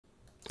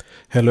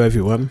Hello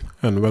everyone,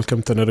 and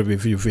welcome to another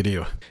review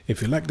video.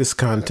 If you like this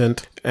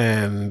content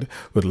and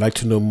would like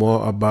to know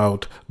more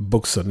about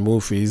books and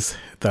movies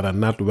that are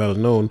not well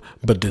known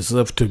but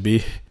deserve to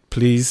be,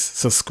 please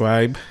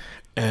subscribe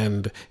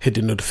and hit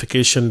the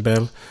notification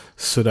bell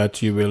so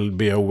that you will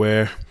be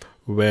aware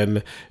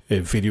when a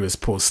video is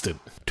posted.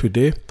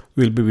 Today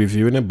we'll be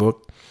reviewing a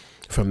book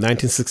from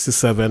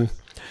 1967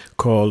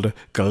 called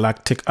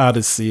Galactic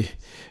Odyssey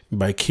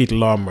by Keith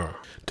Laumer.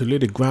 To lay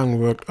the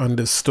groundwork on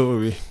this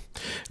story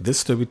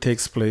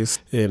takes place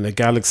in a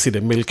galaxy, the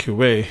Milky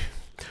Way,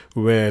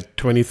 where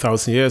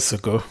 20,000 years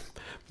ago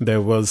there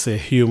was a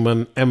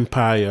human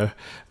empire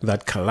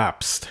that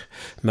collapsed.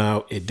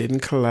 Now, it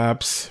didn't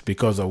collapse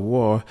because of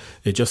war,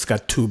 it just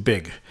got too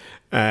big.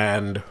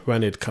 And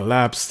when it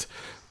collapsed,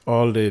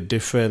 all the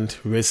different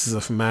races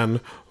of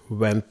man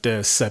went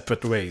their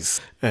separate ways.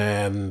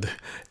 And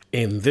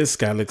in this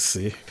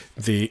galaxy,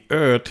 the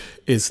Earth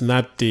is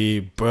not the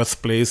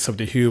birthplace of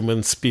the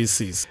human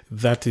species.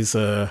 That is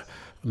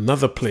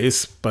another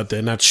place, but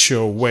they're not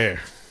sure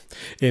where.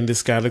 In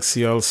this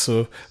galaxy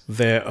also,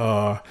 there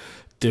are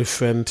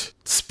different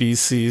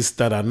species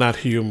that are not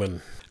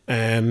human.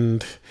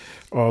 And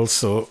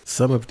also,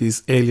 some of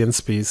these alien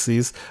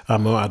species are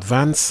more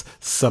advanced,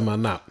 some are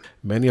not.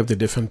 Many of the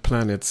different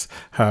planets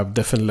have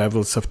different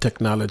levels of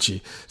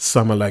technology.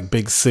 Some are like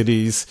big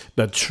cities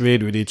that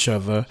trade with each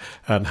other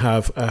and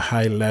have a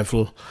high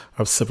level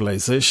of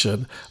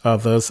civilization.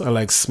 Others are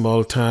like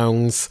small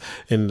towns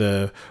in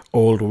the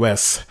Old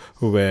West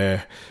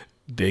where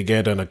they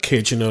get an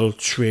occasional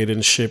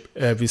trading ship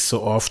every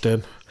so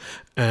often.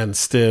 And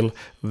still,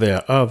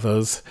 there are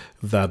others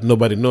that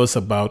nobody knows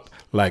about,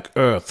 like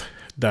Earth,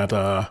 that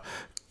are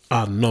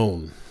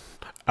unknown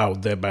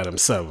out there by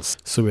themselves.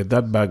 So with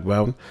that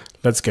background,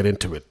 let's get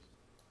into it.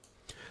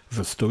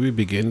 The story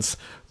begins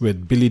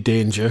with Billy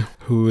Danger,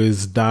 who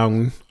is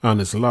down on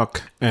his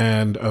luck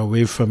and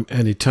away from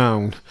any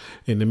town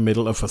in the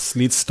middle of a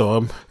sleet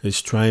storm,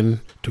 is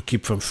trying to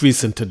keep from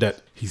freezing to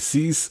death. He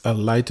sees a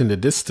light in the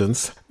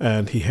distance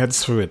and he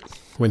heads for it.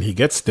 When he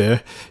gets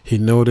there, he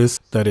notices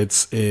that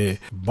it's a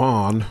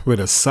barn with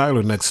a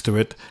silo next to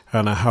it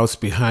and a house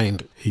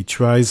behind. He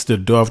tries the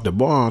door of the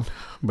barn,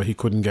 but he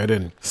couldn't get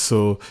in.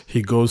 So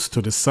he goes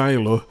to the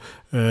silo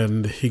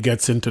and he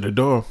gets into the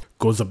door,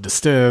 goes up the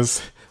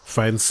stairs,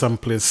 finds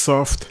someplace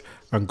soft,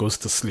 and goes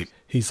to sleep.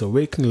 He's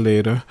awakened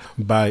later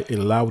by a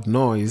loud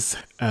noise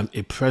and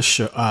a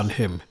pressure on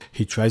him.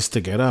 He tries to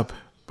get up,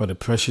 but the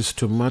pressure is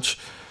too much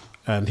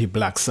and he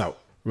blacks out.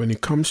 When he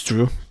comes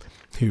through,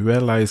 he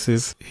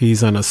realizes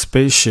he's on a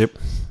spaceship,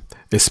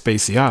 a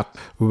space yacht,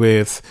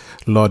 with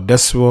Lord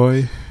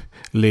Desroy,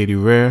 Lady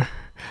Rare,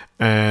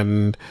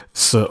 and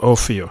Sir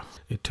Orfeo.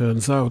 It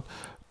turns out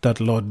that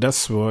Lord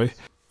Desroy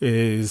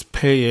is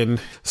paying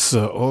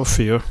Sir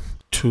Orfeo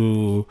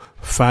to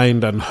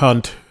find and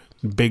hunt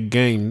big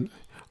game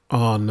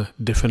on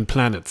different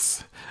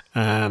planets,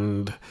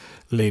 and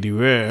Lady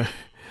Rare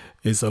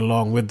is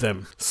along with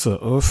them. Sir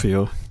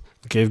Orfeo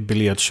gave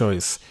Billy a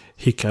choice.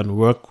 He can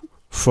work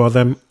for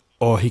them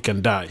or he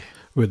can die.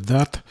 With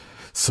that,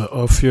 Sir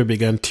Orfeo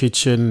began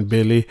teaching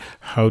Billy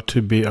how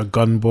to be a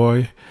gun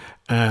boy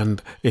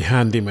and a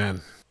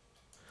handyman.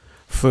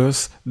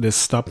 First, they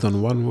stopped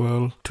on one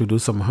world to do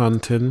some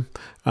hunting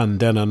and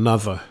then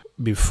another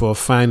before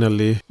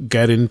finally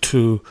getting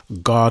to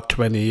Gar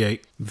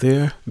 28.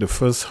 There, the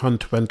first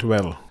hunt went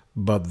well,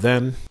 but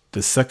then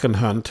the second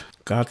hunt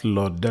got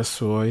Lord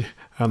Desroy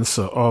and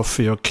Sir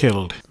Orfeo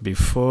killed.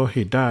 Before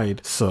he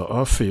died, Sir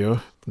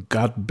Orfeo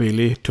got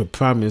Billy to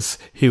promise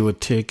he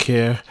would take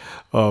care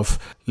of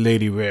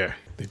Lady Rare.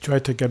 They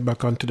tried to get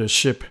back onto the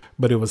ship,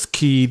 but it was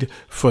keyed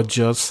for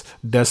just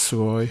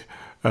Desroy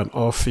and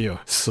Orfeo.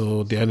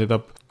 So they ended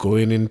up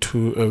going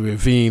into a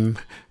ravine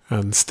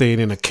and staying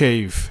in a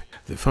cave.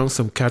 They found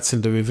some cats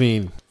in the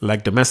ravine,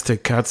 like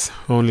domestic cats,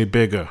 only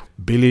bigger.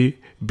 Billy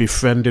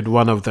befriended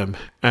one of them,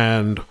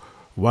 and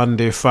one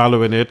day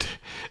following it,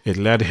 it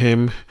led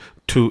him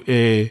to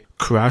a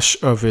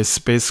crash of a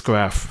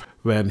spacecraft.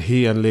 When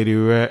he and Lady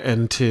Rare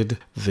entered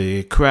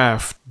the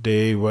craft,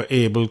 they were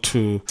able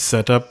to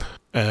set up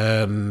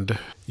and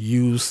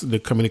use the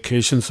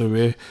communications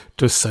array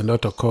to send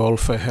out a call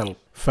for help.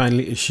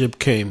 Finally, a ship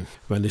came.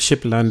 When the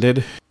ship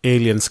landed,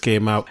 aliens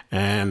came out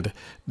and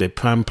they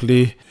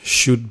promptly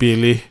shoot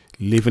Billy,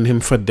 leaving him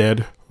for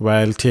dead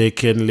while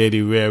taking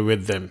Lady Rare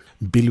with them.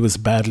 Billy was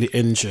badly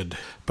injured,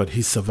 but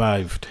he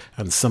survived.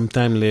 And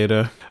sometime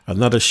later,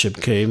 another ship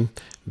came,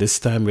 this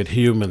time with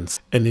humans.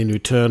 And in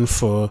return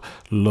for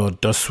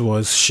Lord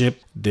Desroy's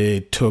ship, they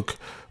took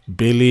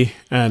Billy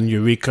and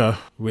Eureka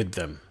with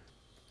them.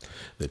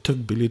 They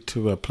took Billy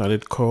to a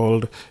planet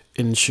called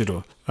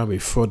Inshiro, and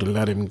before they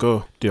let him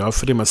go, they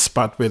offered him a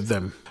spot with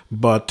them,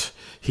 but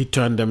he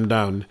turned them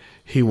down.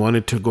 He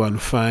wanted to go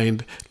and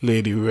find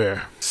Lady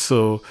Rare.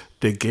 So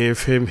they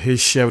gave him his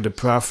share of the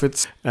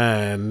profits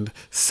and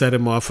set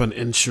him off on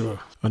Inshiro.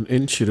 On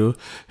Inshiro,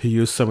 he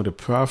used some of the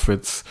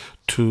profits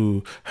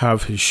to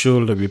have his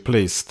shoulder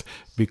replaced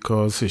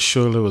because his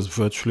shoulder was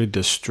virtually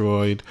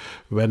destroyed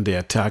when they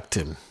attacked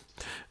him.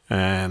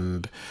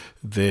 and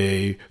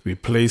they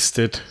replaced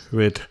it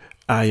with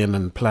iron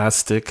and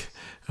plastic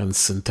and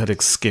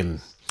synthetic skin.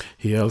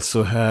 He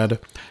also had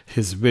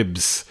his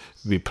ribs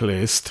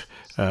replaced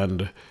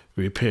and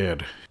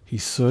repaired. He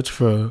searched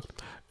for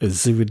a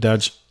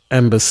Zividaj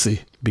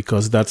embassy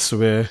because that's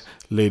where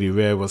Lady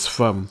Rare was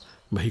from,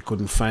 but he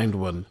couldn't find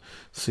one.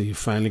 So he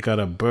finally got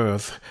a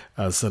berth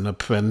as an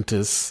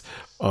apprentice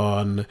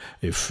on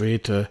a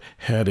freighter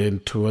heading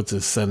towards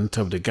the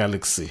center of the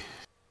galaxy.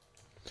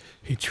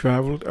 He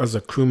traveled as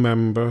a crew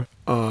member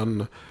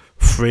on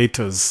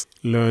freighters,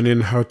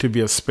 learning how to be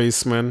a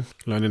spaceman,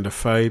 learning to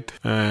fight,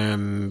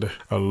 and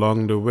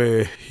along the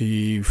way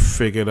he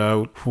figured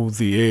out who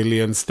the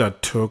aliens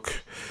that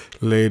took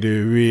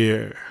Lady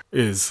Rhea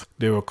is.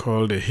 They were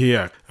called the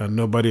Hiak, and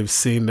nobody had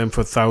seen them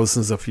for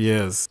thousands of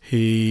years.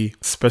 He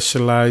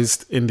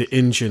specialized in the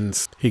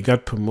engines. He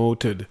got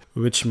promoted,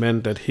 which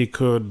meant that he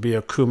could be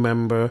a crew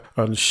member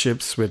on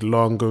ships with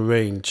longer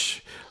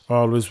range,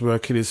 always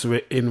working his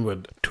way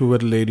inward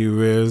toward Lady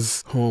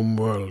Rhea's home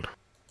world.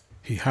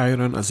 He hired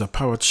on as a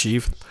power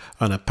chief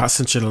on a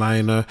passenger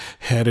liner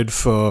headed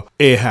for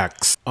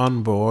Ajax.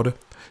 On board,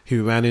 he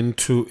ran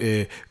into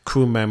a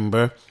crew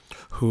member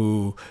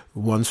who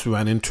once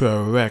ran into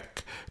a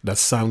wreck that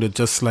sounded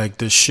just like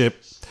the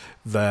ship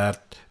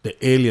that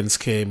the aliens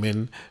came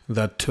in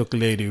that took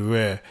Lady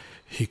Rare.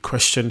 He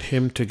questioned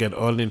him to get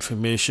all the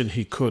information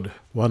he could.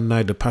 One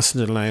night, the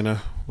passenger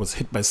liner was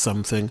hit by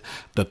something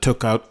that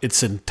took out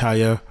its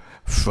entire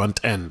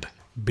front end.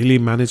 Billy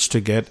managed to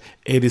get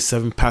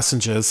 87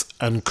 passengers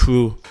and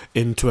crew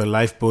into a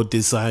lifeboat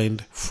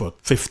designed for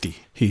 50.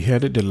 He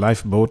headed the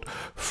lifeboat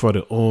for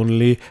the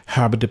only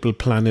habitable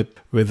planet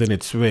within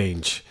its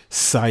range,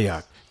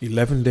 Sayak.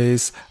 11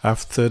 days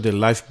after the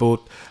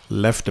lifeboat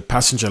left the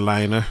passenger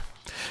liner,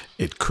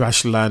 it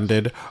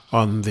crash-landed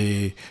on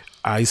the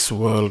ice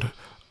world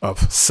of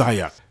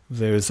Sayak.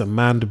 There is a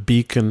manned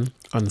beacon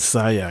on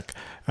Sayak,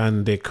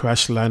 and they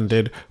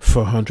crash-landed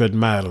 400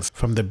 miles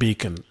from the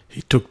beacon.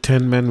 He took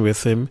 10 men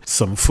with him,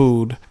 some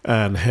food,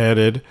 and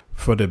headed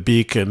for the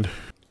beacon.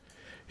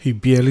 He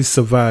barely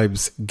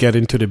survives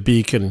getting to the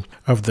beacon.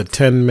 Of the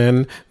 10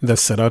 men that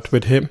set out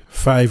with him,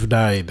 5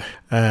 died,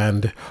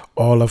 and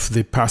all of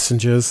the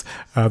passengers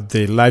of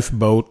the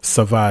lifeboat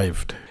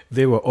survived.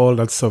 They were all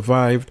that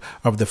survived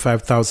of the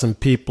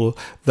 5,000 people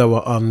that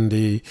were on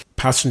the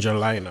passenger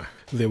liner.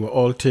 They were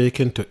all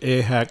taken to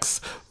Ajax,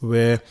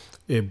 where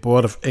a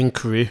board of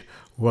inquiry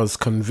was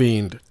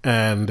convened,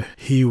 and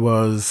he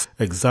was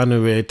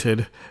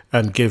exonerated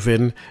and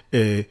given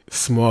a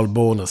small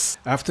bonus.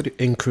 After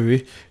the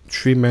inquiry,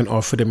 3 men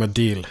offered him a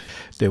deal.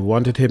 They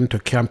wanted him to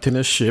captain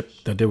a ship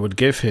that they would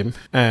give him,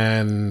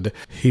 and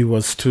he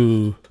was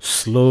to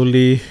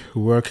slowly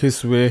work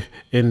his way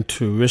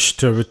into Rish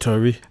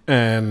territory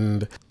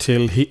and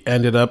till he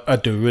ended up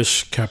at the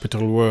Rish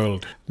capital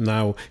world.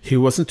 Now, he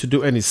wasn't to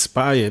do any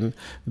spying.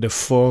 The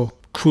 4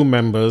 crew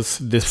members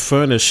they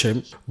furnish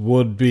him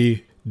would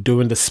be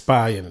doing the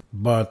spying,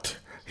 but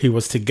he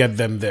was to get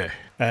them there,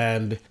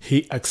 and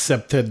he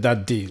accepted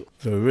that deal.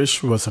 The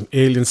Rish was an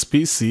alien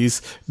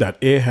species that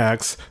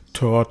Ajax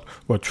thought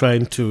were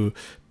trying to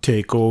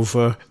take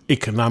over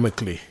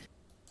economically.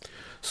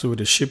 So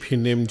with a ship he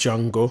named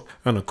Django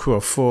and a crew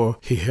of 4,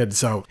 he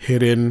heads out,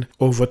 hitting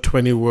over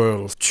 20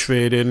 worlds,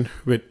 trading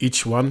with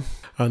each one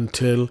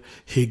until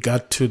he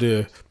got to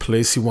the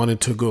place he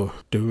wanted to go,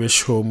 the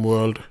Rish home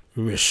world,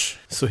 Rish.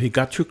 So he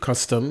got through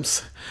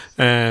customs,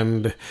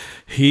 and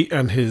he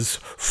and his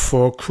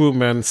 4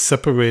 crewmen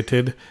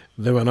separated.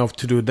 They went off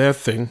to do their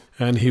thing,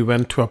 and he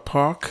went to a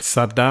park,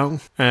 sat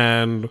down,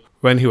 and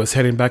when he was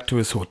heading back to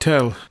his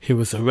hotel, he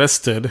was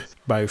arrested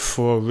by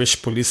 4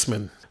 Rish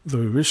policemen. The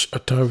Rish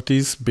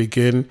authorities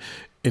began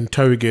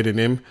interrogating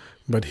him,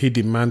 but he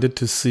demanded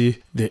to see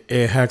the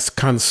Ajax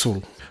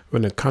consul.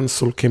 When the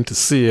consul came to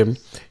see him,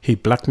 he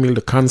blackmailed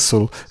the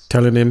consul,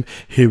 telling him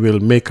he will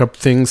make up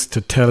things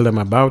to tell them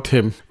about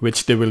him,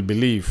 which they will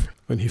believe.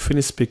 When he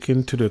finished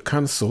speaking to the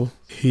consul,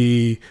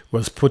 he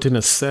was put in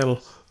a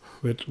cell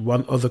with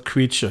 1 other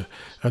creature,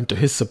 and to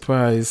his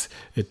surprise,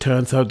 it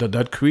turns out that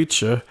that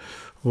creature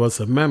was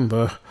a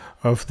member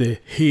of the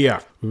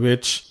Hiak,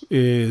 which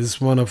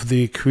is one of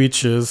the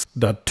creatures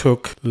that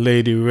took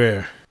Lady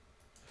Rare.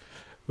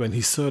 When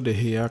he saw the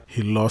Hiak,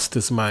 he lost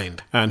his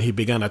mind, and he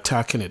began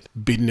attacking it,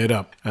 beating it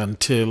up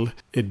until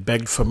it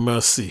begged for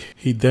mercy.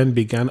 He then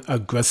began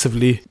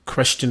aggressively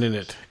questioning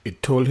it.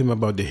 It told him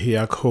about the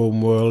Hiak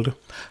home world,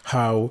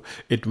 how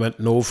it went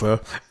over,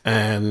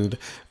 and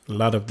a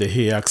lot of the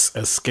Hiaks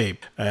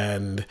escaped.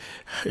 And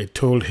it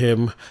told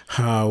him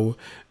how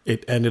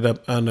it ended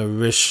up on a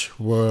Rish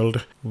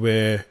world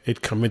where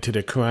it committed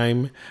a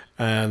crime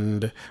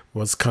and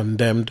was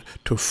condemned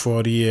to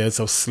 40 years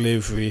of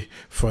slavery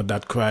for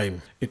that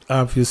crime. It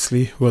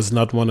obviously was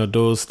not one of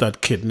those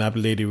that kidnapped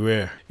Lady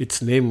Rare.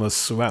 Its name was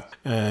Swat,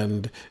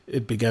 and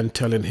it began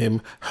telling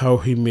him how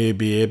he may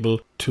be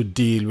able to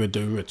deal with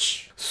the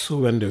rich. So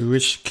when the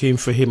rich came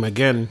for him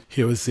again,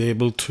 he was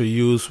able to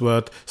use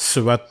what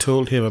Swat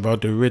told him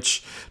about the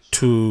rich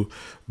to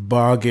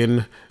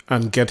bargain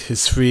and get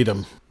his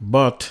freedom.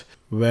 But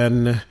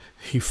when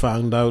he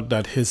found out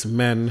that his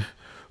men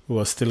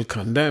were still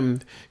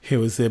condemned, he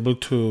was able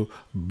to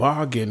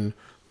bargain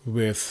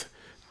with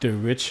the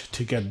rich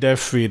to get their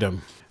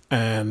freedom.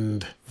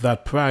 And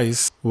that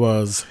price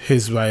was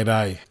his right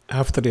eye.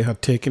 After they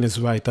had taken his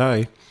right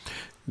eye,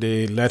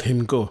 they let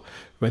him go.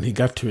 When he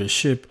got to his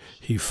ship,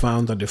 he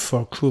found that the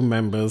 4 crew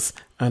members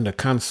and the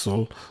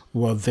consul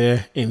were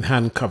there in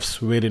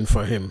handcuffs waiting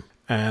for him.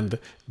 And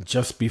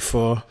just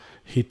before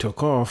he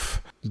took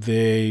off,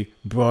 they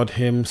brought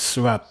him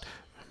SWAT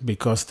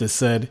because they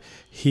said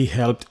he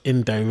helped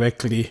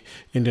indirectly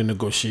in the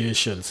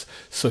negotiations.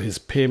 So his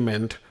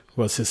payment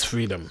was his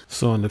freedom.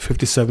 So on the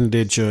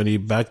 57-day journey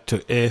back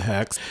to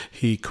Ajax,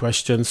 he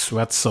questioned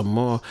SWAT some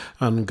more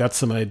and got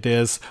some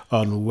ideas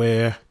on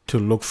where to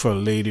look for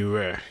Lady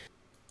Rare.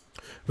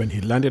 When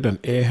he landed on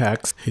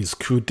Ajax, his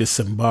crew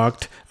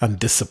disembarked and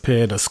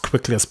disappeared as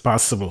quickly as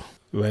possible.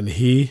 When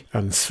he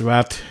and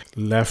SWAT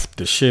left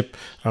the ship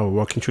and were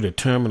walking through the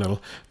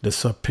terminal, they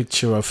saw a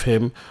picture of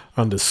him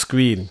on the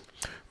screen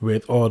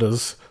with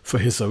orders for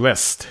his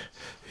arrest.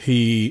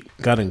 He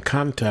got in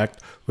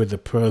contact with the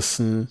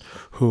person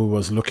who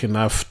was looking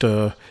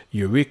after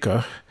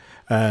Eureka,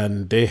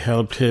 and they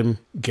helped him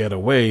get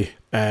away.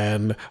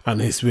 And on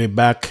his way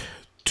back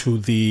to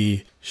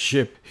the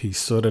ship, he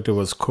saw that it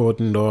was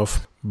cordoned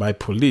off by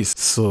police.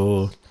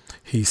 So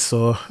he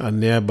saw a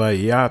nearby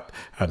yacht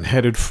and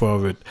headed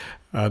for it.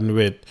 And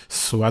with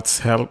SWAT's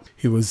help,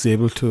 he was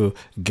able to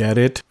get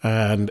it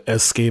and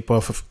escape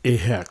off of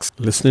Ajax.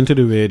 Listening to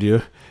the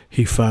radio,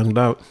 he found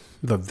out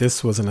that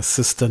this was an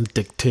assistant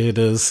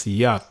dictator's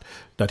yacht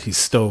that he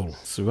stole.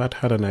 SWAT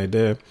had an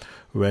idea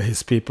where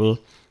his people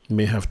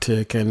may have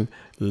taken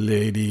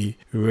Lady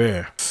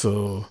Rare.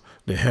 So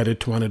they headed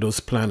to one of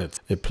those planets,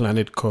 a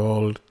planet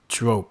called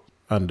Drope,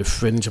 on the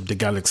fringe of the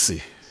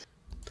galaxy.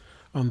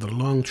 On the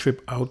long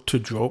trip out to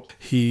Drope,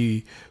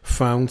 he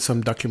found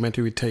some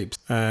documentary tapes,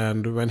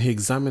 and when he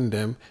examined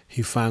them,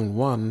 he found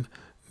one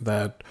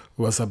that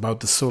was about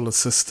the solar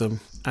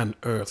system and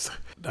Earth.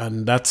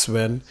 And that's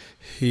when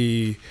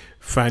he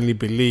finally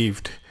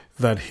believed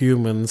that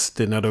humans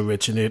did not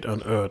originate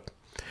on Earth.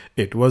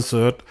 It was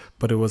Earth,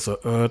 but it was an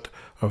Earth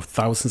of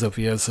thousands of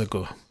years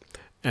ago.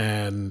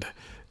 And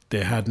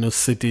they had no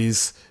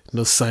cities,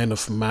 no sign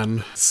of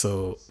man.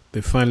 So they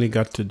finally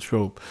got to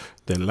Drope.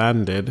 They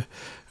landed,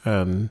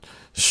 and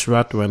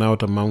SWAT went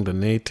out among the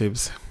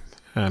natives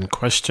and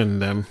questioned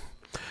them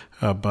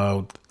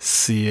about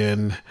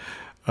seeing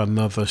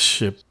another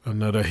ship,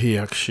 another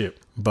Hiak ship.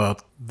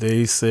 But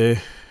they say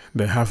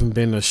there haven't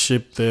been a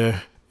ship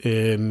there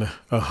in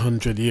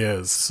 100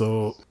 years,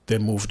 so they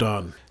moved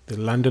on. They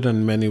landed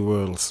on many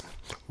worlds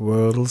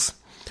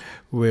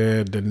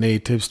where the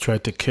natives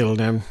tried to kill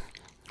them,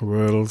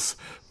 worlds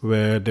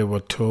where they were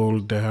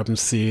told they haven't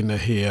seen a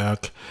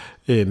Hiak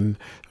in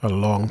a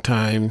long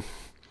time,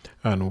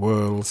 and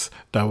worlds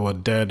that were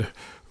dead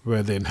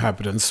where the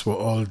inhabitants were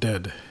all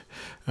dead.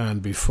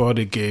 And before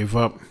they gave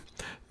up,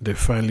 they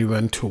finally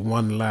went to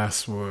one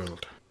last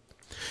world.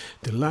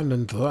 They land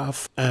in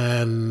Dwath,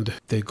 and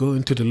they go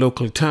into the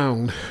local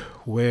town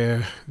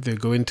where they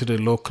go into the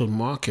local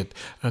market,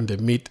 and they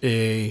meet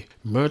a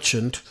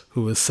merchant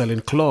who is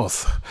selling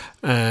cloth.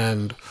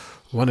 And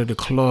one of the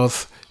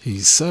cloth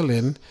he's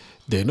selling,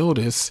 they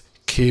notice,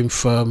 came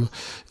from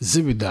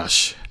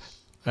Zibidash.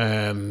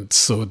 And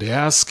so they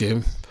ask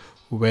him,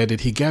 where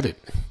did he get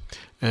it?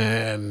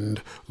 And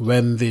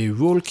when the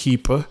roll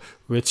keeper,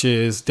 which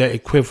is their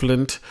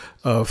equivalent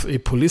of a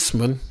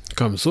policeman,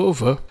 comes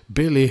over,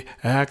 Billy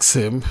asks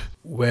him,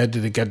 where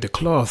did he get the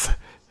cloth?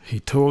 He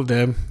told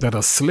them that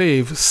a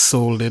slave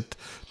sold it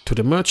to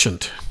the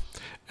merchant,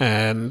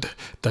 and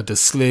that the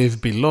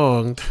slave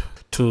belonged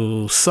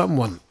to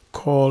someone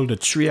called the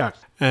Triac.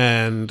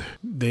 And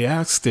they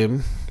asked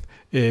him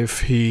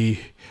if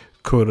he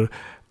could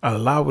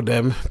allow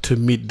them to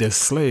meet their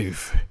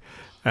slave.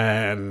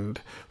 And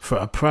for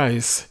a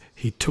price,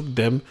 he took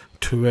them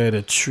to where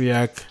the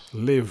Triac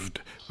lived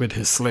with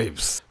his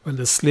slaves. When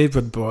the slave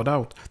was brought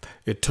out,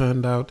 it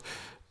turned out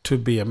to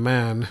be a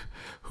man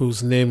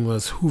whose name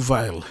was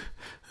Huvile.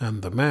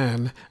 And the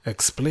man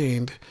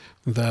explained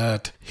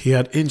that he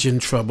had engine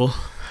trouble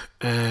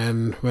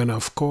and went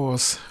off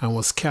course and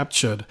was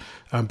captured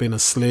and been a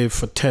slave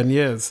for 10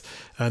 years.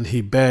 And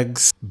he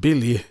begs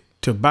Billy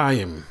to buy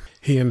him.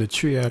 He and the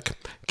Triac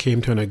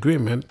came to an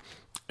agreement,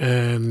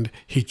 and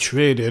he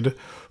traded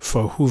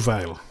for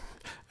Huvile.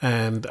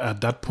 And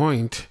at that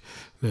point,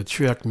 the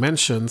Triac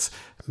mentions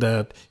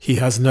that he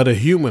has not a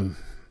human,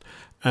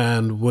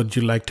 and would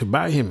you like to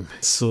buy him?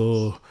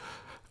 So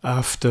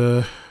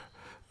after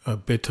a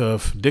bit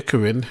of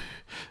dickering,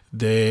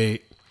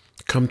 they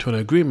come to an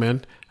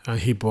agreement,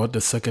 and he bought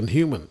the second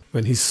human.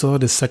 When he saw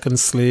the second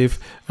slave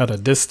at a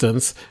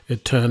distance,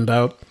 it turned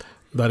out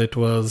that it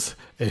was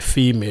a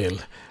female,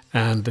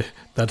 and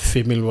that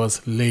female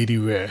was Lady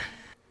Rare.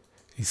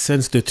 He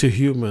sends the two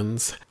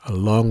humans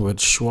along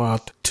with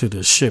SWAT to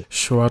the ship.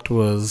 SWAT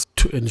was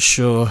to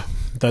ensure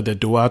that the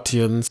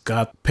Duatians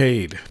got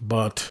paid,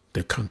 but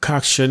the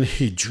concoction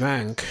he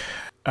drank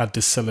at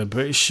the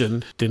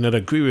celebration did not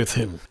agree with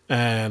him.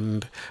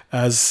 And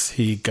as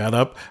he got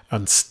up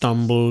and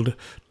stumbled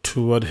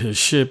toward his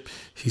ship,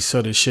 he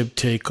saw the ship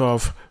take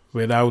off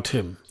without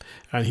him,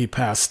 and he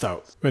passed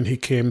out. When he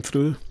came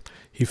through,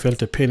 he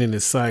felt a pain in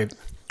his side.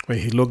 When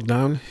he looked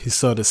down, he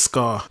saw the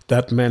scar.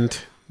 That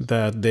meant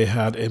that they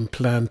had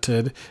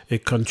implanted a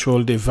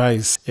control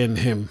device in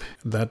him.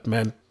 That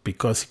meant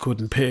because he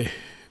couldn't pay,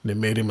 they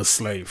made him a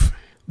slave.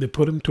 They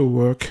put him to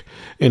work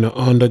in an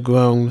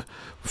underground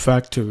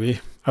factory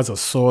as a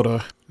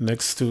sorter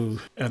next to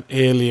an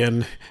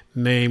alien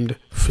named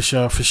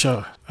Fisher.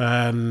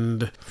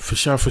 And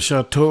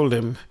Fisher told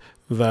him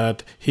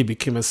that he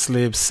became a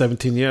slave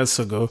 17 years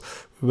ago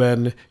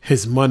when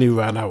his money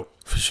ran out.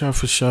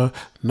 Fisher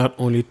not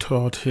only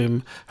taught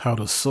him how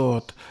to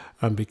sort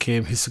and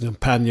became his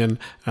companion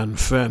and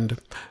friend,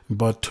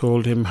 but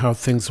told him how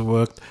things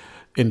worked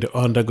in the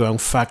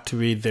underground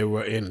factory they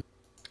were in.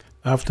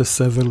 After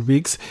several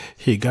weeks,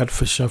 he got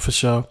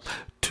Fisher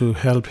to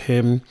help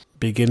him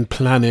begin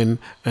planning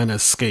an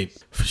escape.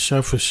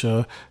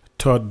 Fisher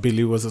thought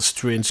Billy was a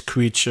strange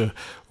creature,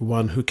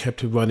 one who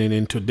kept running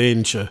into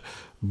danger,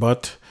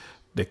 but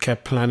they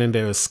kept planning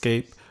their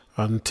escape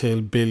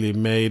until Billy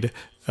made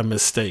a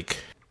mistake.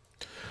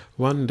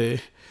 One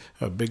day,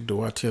 a big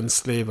Duatian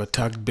slave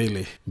attacked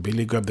Billy.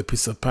 Billy grabbed a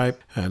piece of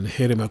pipe and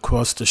hit him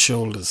across the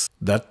shoulders.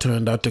 That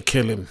turned out to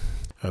kill him.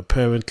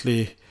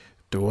 Apparently,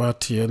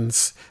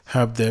 Duatians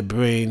have their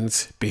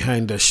brains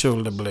behind their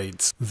shoulder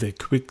blades. They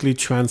quickly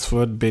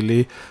transferred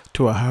Billy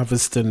to a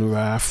harvesting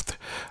raft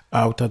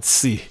out at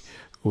sea,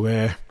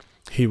 where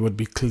he would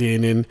be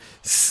cleaning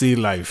sea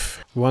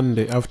life. One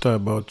day, after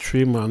about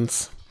 3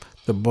 months,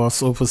 the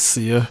boss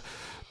overseer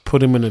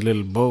put him in a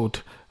little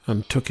boat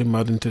and took him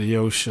out into the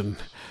ocean,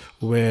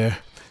 where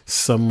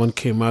someone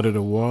came out of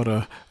the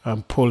water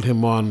and pulled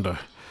him under.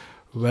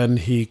 When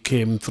he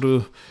came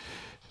through,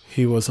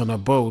 he was on a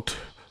boat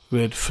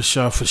with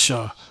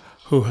Fisher,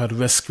 who had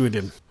rescued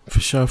him.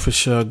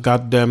 Fisher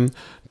got them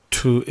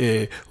to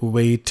a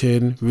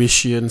waiting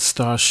Rishian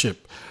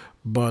starship,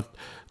 but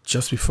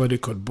just before they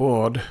could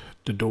board,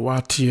 the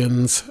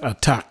Duatians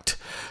attacked,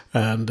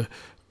 and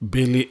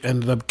Billy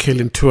ended up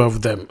killing 2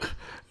 of them,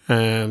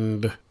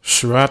 and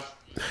Shrat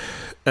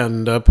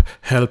ended up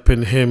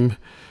helping him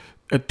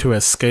to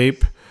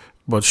escape,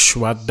 but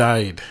Shrat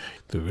died.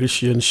 The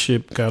Rishian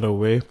ship got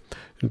away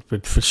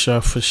with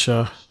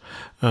Fisher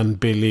and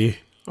Billy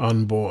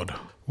on board.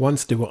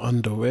 Once they were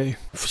underway,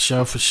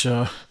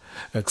 Fisher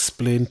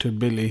explained to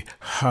Billy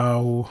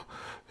how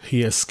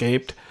he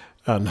escaped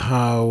and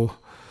how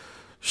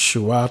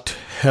Shrat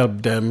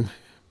helped them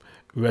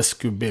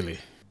rescue Billy.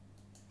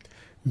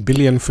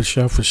 Billy and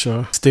Fisher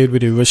stayed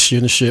with the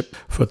Russian ship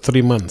for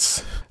 3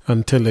 months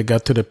until they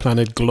got to the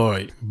planet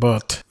Glory,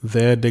 but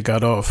there they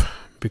got off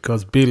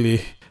because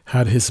Billy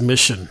had his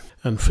mission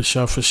and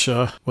Fisher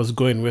was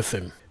going with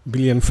him.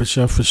 Billy and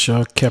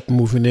Fisher kept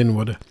moving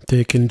inward,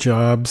 taking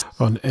jobs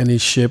on any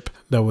ship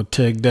that would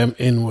take them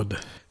inward.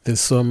 They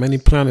saw many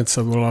planets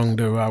along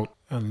the route,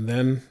 and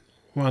then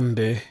one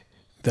day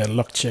their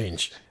luck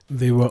changed.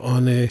 They were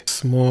on a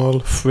small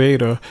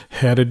freighter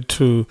headed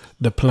to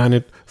the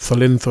planet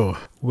Tholintho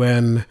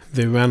when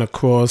they ran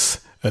across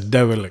a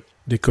derelict.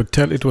 They could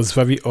tell it was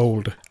very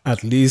old,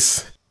 at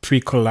least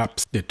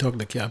pre-collapse. They talked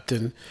the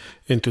captain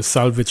into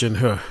salvaging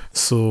her.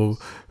 So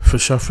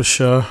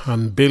Fisher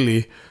and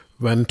Billy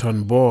went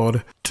on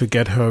board to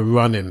get her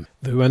running.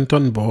 They went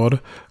on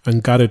board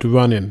and got it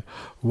running.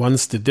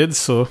 Once they did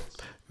so,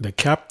 the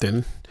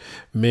captain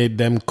made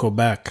them go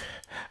back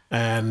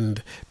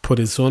and put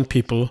his own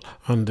people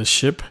on the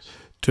ship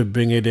to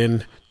bring it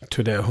in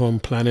to their home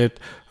planet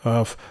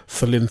of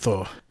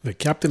Tholintho. The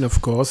captain,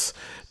 of course,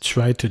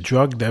 tried to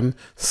drug them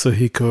so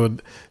he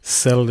could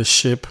sell the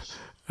ship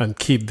and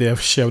keep their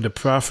share of the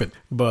profit,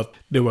 but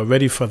they were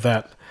ready for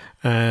that.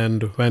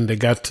 And when they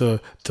got to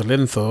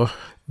Tholintho,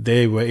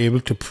 they were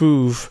able to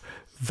prove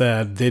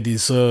that they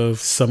deserved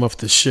some of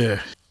the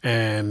share,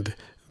 and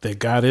they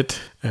got it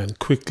and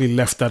quickly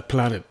left that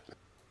planet.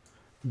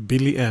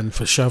 Billy and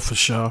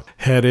Fisher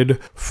headed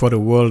for the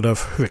world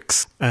of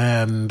Rix,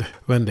 and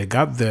when they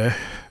got there,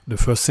 the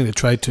first thing they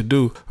tried to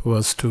do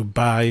was to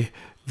buy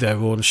their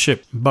own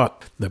ship.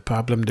 But the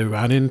problem they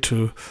ran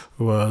into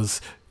was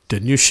the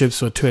new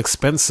ships were too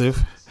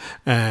expensive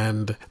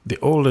and the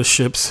older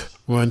ships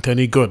weren't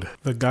any good.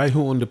 The guy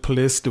who owned the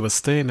place they were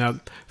staying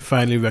at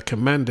finally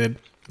recommended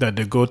that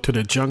they go to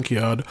the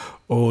junkyard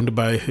owned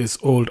by his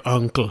old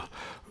uncle.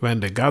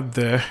 When they got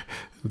there,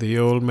 the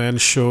old man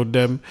showed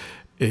them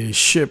a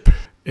ship,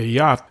 a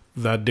yacht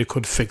that they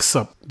could fix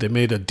up. They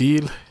made a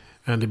deal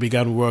and they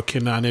began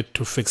working on it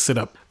to fix it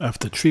up.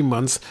 After 3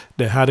 months,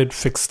 they had it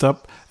fixed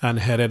up and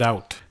headed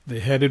out. They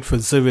headed for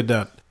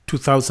Ziridat,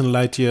 2,000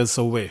 light years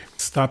away,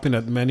 stopping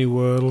at many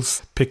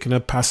worlds, picking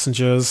up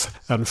passengers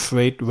and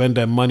freight when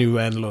their money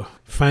ran low.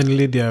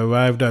 Finally, they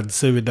arrived at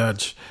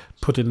Ziridaj,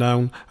 putting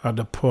down at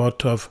the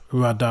port of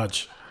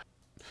Radaj.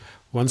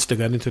 Once they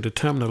got into the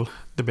terminal,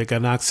 they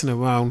began asking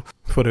around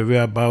for the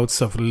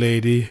whereabouts of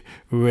Lady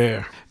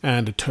Ware.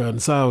 And it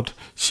turns out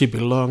she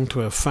belonged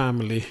to a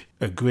family,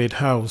 a great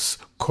house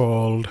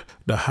called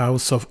the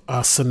House of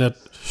Arsenet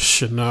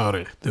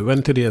Shinari. They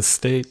went to the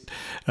estate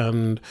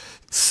and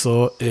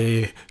saw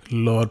a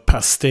Lord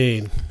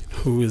Pastain,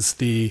 who is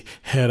the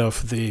head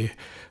of the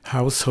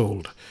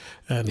household.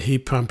 And he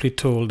promptly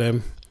told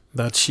them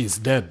that she's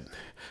dead.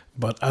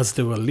 But as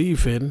they were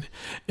leaving,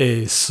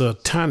 a Sir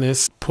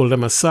Tanis pulled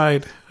them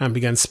aside and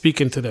began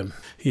speaking to them.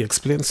 He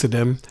explains to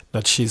them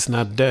that she's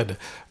not dead,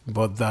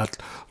 but that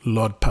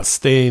Lord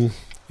Pastain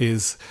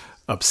is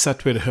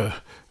upset with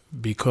her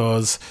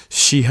because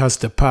she has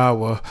the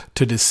power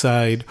to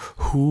decide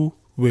who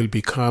will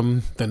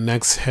become the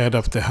next head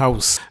of the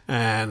house.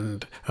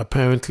 And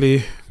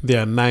apparently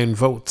there are 9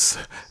 votes,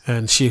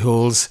 and she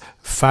holds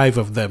 5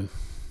 of them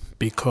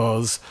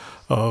because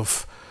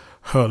of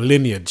her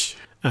lineage.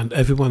 And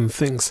everyone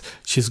thinks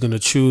she's going to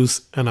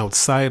choose an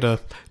outsider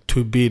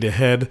to be the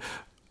head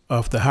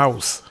of the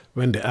house.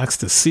 When they asked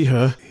to see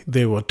her,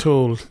 they were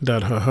told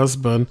that her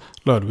husband,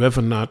 Lord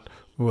Revenant,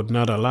 would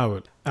not allow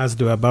it. As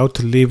they were about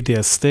to leave the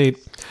estate,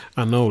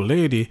 an old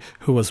lady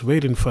who was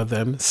waiting for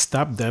them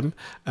stopped them,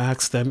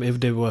 asked them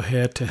if they were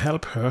here to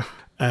help her.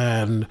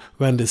 And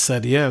when they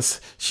said yes,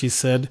 she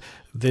said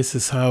this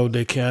is how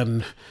they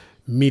can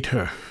meet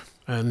her.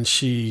 And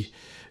she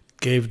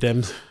gave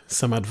them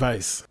some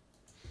advice.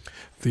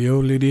 The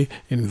old lady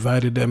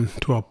invited them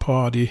to a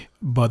party,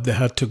 but they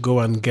had to go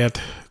and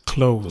get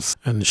clothes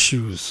and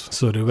shoes.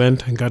 So they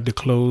went and got the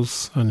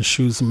clothes and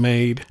shoes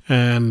made.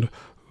 And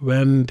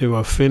when they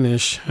were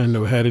finished and they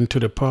were heading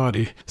to the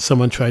party,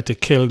 someone tried to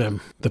kill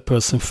them. The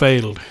person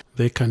failed.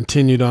 They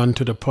continued on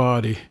to the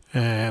party.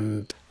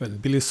 And when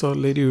Billy saw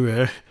Lady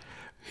Ware,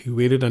 he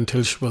waited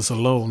until she was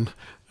alone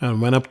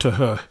and went up to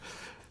her.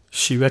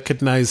 She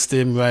recognized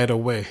him right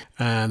away.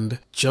 And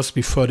just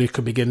before they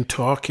could begin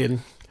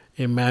talking,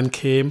 a man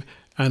came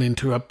and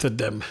interrupted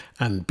them,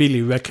 and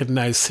Billy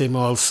recognized him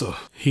also.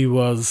 He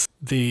was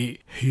the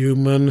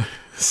human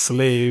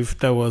slave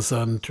that was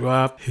on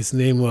draft. His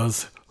name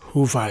was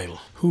Huvile.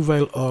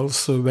 Huvile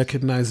also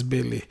recognized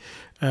Billy,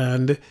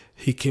 and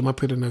he came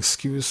up with an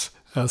excuse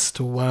as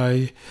to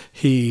why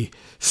he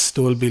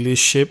stole Billy's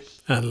ship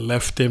and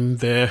left him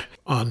there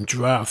on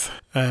draft.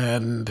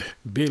 And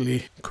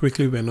Billy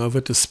quickly went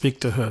over to speak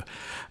to her.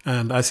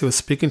 And as he was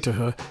speaking to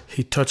her,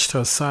 he touched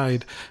her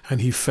side and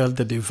he felt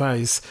the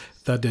device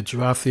that the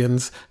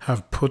Drathians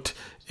have put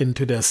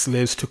into their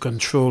slaves to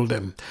control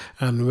them.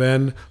 And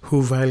when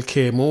Huvile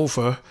came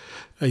over,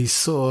 he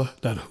saw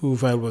that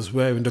Huvile was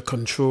wearing the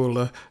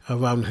controller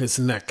around his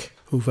neck.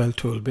 Huvile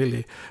told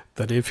Billy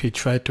that if he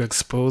tried to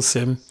expose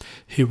him,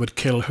 he would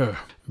kill her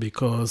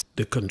because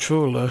the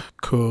controller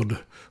could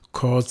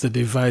cause the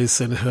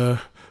device in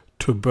her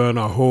to burn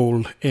a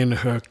hole in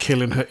her,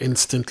 killing her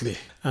instantly.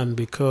 And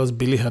because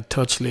Billy had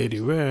touched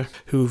Lady Ware,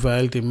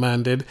 Huvile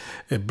demanded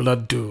a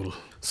blood duel.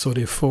 So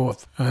they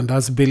fought. And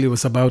as Billy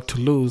was about to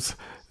lose,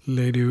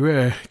 Lady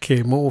Ware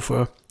came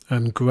over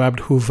and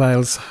grabbed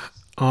Huvile's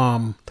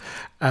arm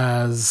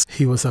as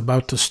he was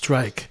about to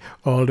strike,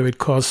 although it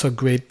caused her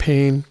great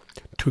pain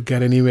to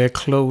get anywhere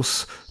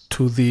close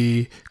to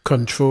the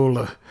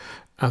controller.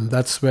 And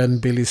that's when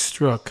Billy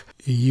struck.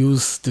 He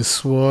used the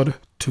sword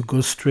to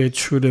go straight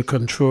through the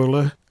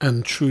controller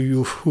and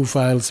through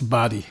Huvile's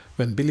body.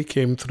 When Billy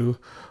came through,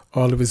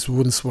 all of his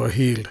wounds were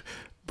healed,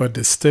 but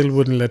they still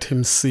wouldn't let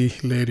him see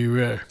Lady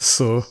Ware.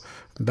 So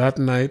that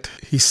night,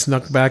 he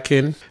snuck back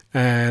in,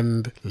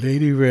 and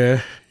Lady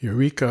Ware,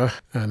 Eureka,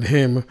 and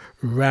him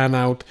ran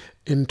out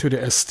into the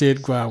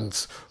estate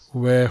grounds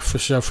where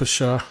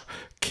Fasha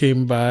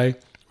came by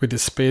with the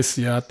space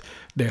yacht.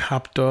 They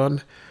hopped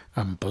on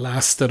and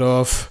blasted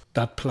off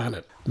that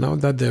planet. Now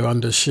that they're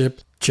on the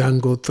ship,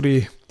 Django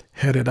 3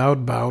 headed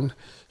outbound.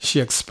 She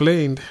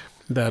explained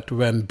that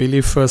when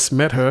Billy first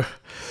met her,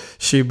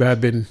 she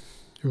had been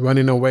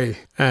running away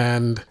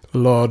and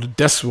Lord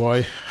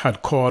Desroy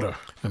had caught her.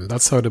 And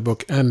that's how the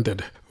book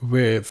ended,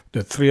 with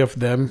the 3 of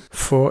them,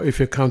 4 if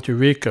you count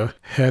Eureka,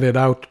 headed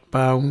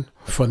outbound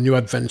for new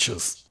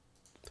adventures.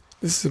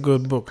 This is a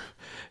good book.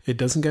 It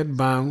doesn't get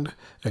bound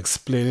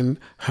explaining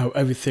how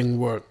everything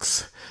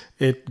works.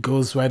 It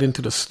goes right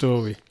into the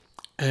story.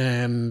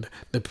 And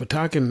the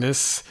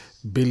protagonist,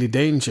 Billy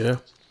Danger,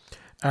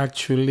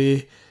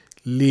 actually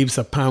leaves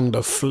a pound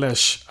of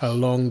flesh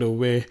along the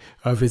way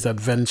of his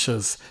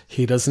adventures.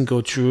 He doesn't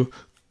go through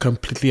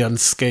completely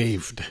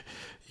unscathed,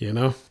 you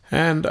know.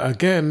 And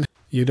again,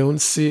 you don't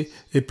see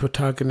a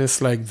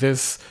protagonist like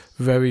this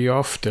very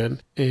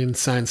often in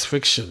science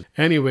fiction.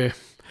 Anyway,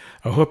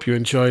 I hope you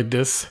enjoyed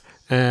this,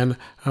 and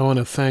I want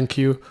to thank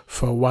you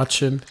for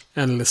watching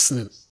and listening.